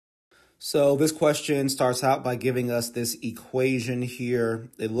So this question starts out by giving us this equation here.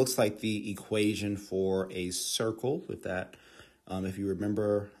 It looks like the equation for a circle, if you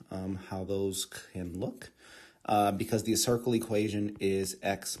remember how those can look, because the circle equation is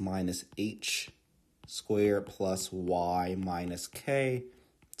x minus h squared plus y minus k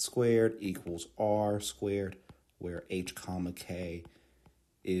squared equals r squared, where h comma k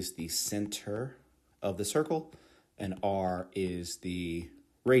is the center of the circle and r is the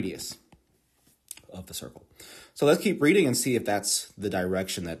radius of the circle. So let's keep reading and see if that's the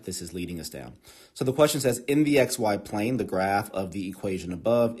direction that this is leading us down. So the question says, in the xy plane, the graph of the equation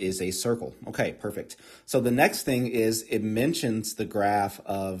above is a circle. Okay, perfect. So the next thing is it mentions the graph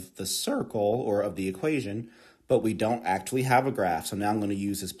of the circle or of the equation, but we don't actually have a graph. So now I'm going to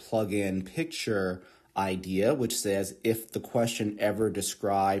use this plug-in picture idea, which says if the question ever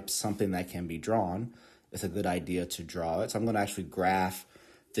describes something that can be drawn, it's a good idea to draw it. So I'm going to actually graph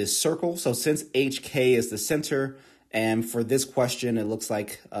this circle. So since HK is the center, and for this question, it looks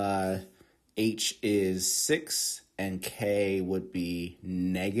like H is 6 and K would be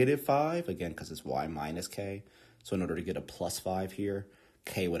 -5, again, because it's Y minus K. So in order to get a +5 here,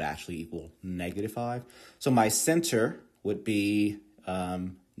 K would actually equal -5. So my center would be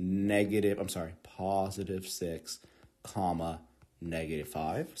 +6, comma,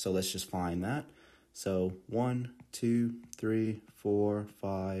 -5. So let's just find that. So 1, 2, 3, 4,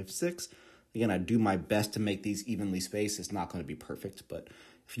 5, 6. Again, I do my best to make these evenly spaced. It's not going to be perfect, but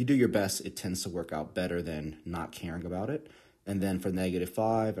if you do your best, it tends to work out better than not caring about it. And then for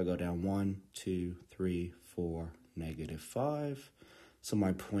 -5, I go down 1, 2, 3, 4, -5. So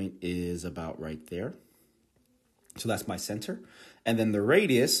my point is about right there. So that's my center. And then the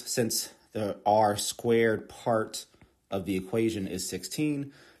radius, since the r squared part of the equation is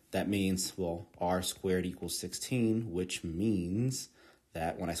 16, that means, well, r squared equals 16, which means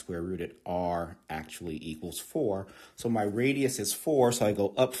that when I square root it, r actually equals 4. So my radius is 4, so I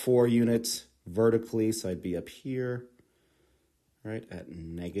go up 4 units vertically, so I'd be up here, right, at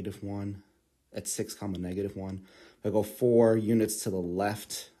 -1, at 6 comma -1. If I go 4 units to the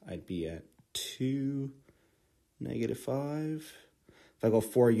left, I'd be at 2, -5. If I go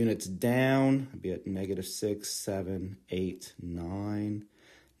 4 units down, I'd be at -6, 7, 8, 9.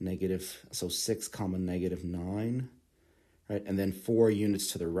 So 6 comma -9, right? And then 4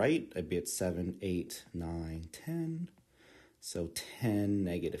 units to the right, I'd be at 7, 8, 9, 10. So 10,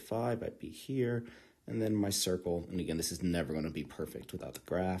 -5, I'd be here. And then my circle, and again, this is never going to be perfect without the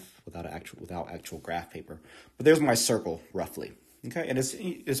graph, without actual graph paper. But there's my circle, roughly. Okay, and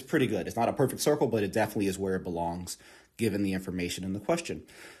it's pretty good. It's not a perfect circle, but it definitely is where it belongs, given the information in the question.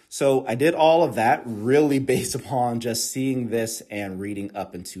 So I did all of that really based upon just seeing this and reading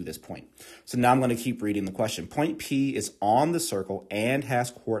up into this point. So now I'm going to keep reading the question. Point P is on the circle and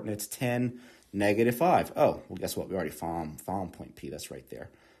has coordinates 10, -5. Oh, well, guess what? We already found point P. That's right there.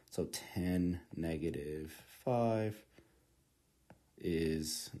 So 10, -5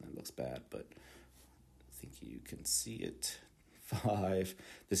 is, that looks bad, but I think you can see it. 5.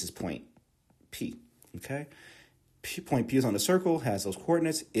 This is point P, okay? Point P is on the circle, has those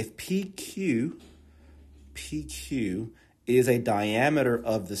coordinates. If PQ is a diameter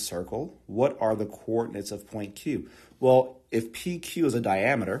of the circle, what are the coordinates of point Q? Well, if PQ is a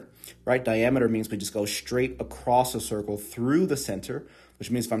diameter, right, diameter means we just go straight across the circle through the center, which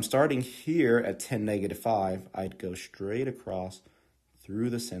means if I'm starting here at 10, -5, I'd go straight across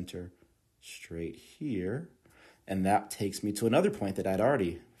through the center, straight here, and that takes me to another point that I'd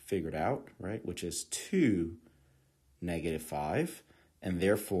already figured out, right, which is 2, -5, and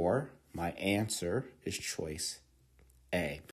therefore my answer is choice A.